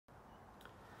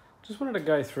Just wanted to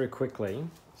go through quickly.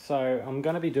 So I'm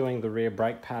going to be doing the rear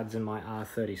brake pads in my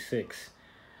R36.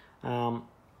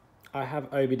 I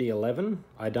have OBDeleven.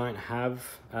 I don't have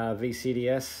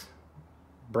VCDS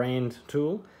brand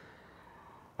tool.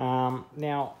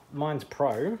 Now mine's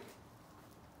Pro.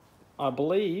 I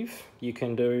believe you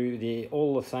can do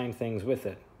all the same things with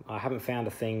it. I haven't found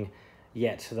a thing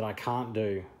yet that I can't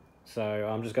do. So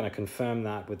I'm just going to confirm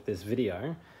that with this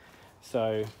video.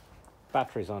 So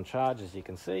battery's on charge, as you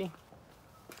can see.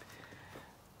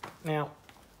 Now,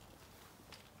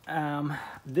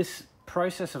 this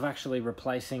process of actually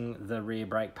replacing the rear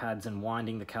brake pads and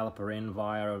winding the caliper in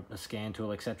via a scan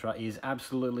tool, etc., is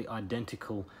absolutely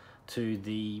identical to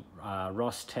the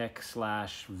RossTech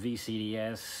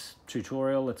VCDS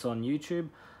tutorial. It's on YouTube.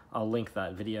 I'll link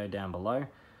that video down below.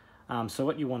 So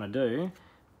what you want to do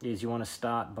is you want to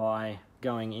start by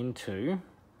going into,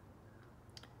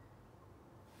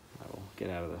 I'll get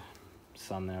out of the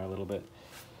sun there a little bit,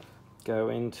 go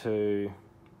into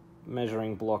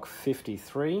measuring block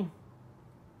 53,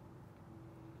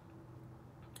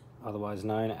 otherwise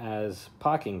known as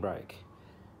parking brake.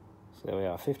 So there we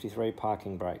are, 53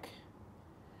 parking brake.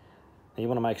 Now you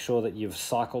want to make sure that you've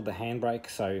cycled the handbrake,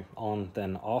 so on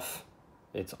then off.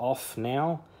 It's off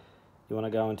now. You want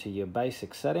to go into your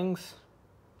basic settings.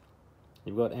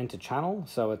 You've got enter channel,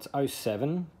 so it's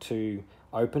 07 to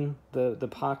open the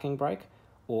parking brake,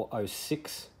 or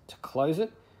 06 to close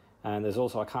it. And there's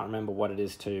also, I can't remember what it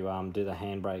is to do the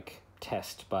handbrake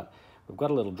test, but we've got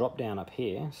a little drop down up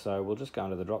here, so we'll just go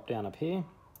into the drop down up here,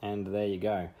 and there you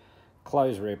go.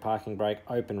 Close rear parking brake,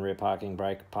 open rear parking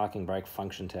brake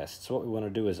function test. So what we want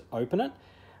to do is open it.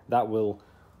 That will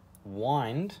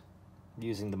wind,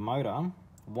 using the motor,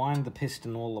 wind the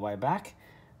piston all the way back.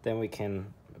 Then we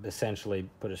can essentially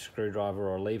put a screwdriver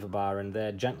or a lever bar in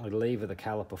there, gently lever the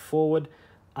caliper forward,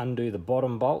 undo the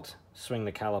bottom bolt, swing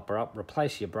the caliper up,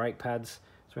 replace your brake pads,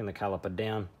 swing the caliper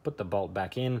down, put the bolt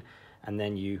back in, and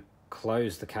then you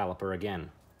close the caliper again.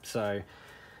 So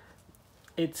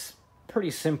it's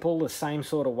pretty simple, the same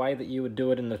sort of way that you would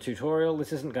do it in the tutorial.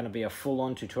 This isn't going to be a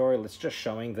full-on tutorial, it's just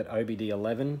showing that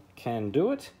OBDeleven can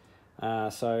do it.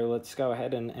 So let's go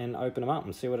ahead and open them up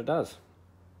and see what it does.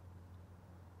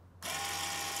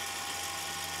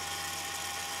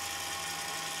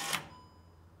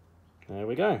 There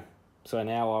we go. So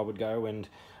now I would go and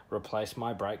replace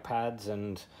my brake pads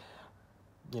and,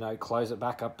 you know, close it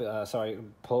back up,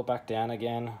 pull it back down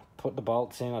again, put the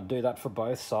bolts in. I'd do that for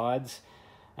both sides.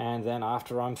 And then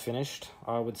after I'm finished,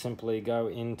 I would simply go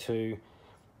into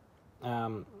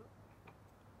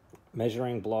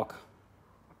measuring block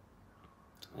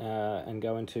and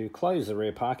go into close the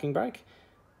rear parking brake.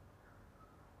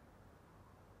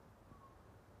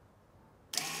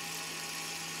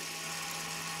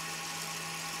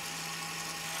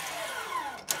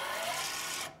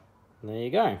 There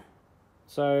you go.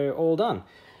 So all done.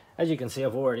 As you can see,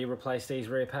 I've already replaced these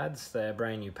rear pads. They're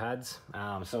brand new pads.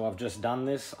 So I've just done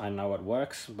this. I know it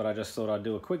works, but I just thought I'd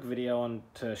do a quick video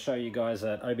to show you guys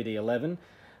that OBDeleven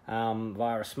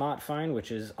via a smartphone,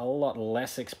 which is a lot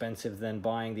less expensive than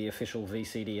buying the official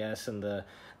VCDS and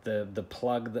the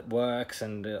plug that works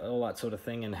and all that sort of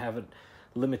thing, and have it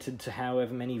limited to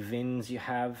however many VINs you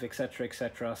have, etc.,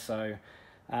 etc. So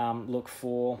look,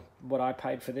 for what I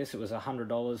paid for this, it was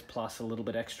 $100 plus a little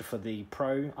bit extra for the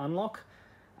Pro unlock.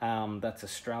 That's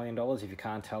Australian dollars if you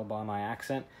can't tell by my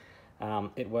accent.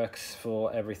 It works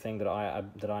for everything that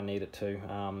I need it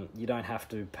to. You don't have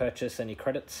to purchase any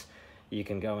credits. You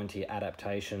can go into your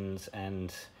adaptations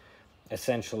and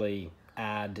essentially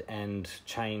add and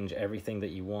change everything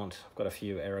that you want. I've got a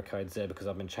few error codes there because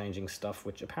I've been changing stuff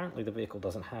which apparently the vehicle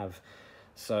doesn't have.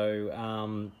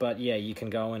 So, but yeah, you can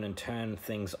go in and turn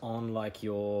things on, like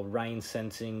your rain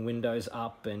sensing windows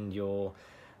up and your,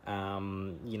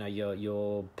 you know,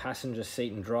 your passenger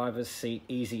seat and driver's seat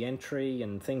easy entry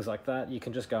and things like that. You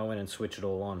can just go in and switch it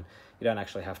all on. You don't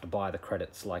actually have to buy the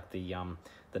credits like the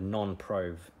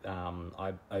non-Pro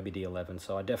OBDeleven.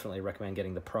 So I definitely recommend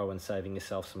getting the Pro and saving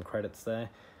yourself some credits there.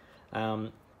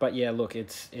 But yeah, look,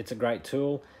 it's a great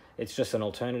tool. It's just an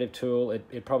alternative tool.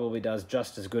 It probably does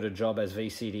just as good a job as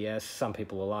VCDS. Some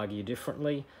people will argue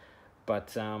differently,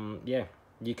 but yeah,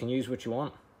 you can use what you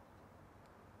want.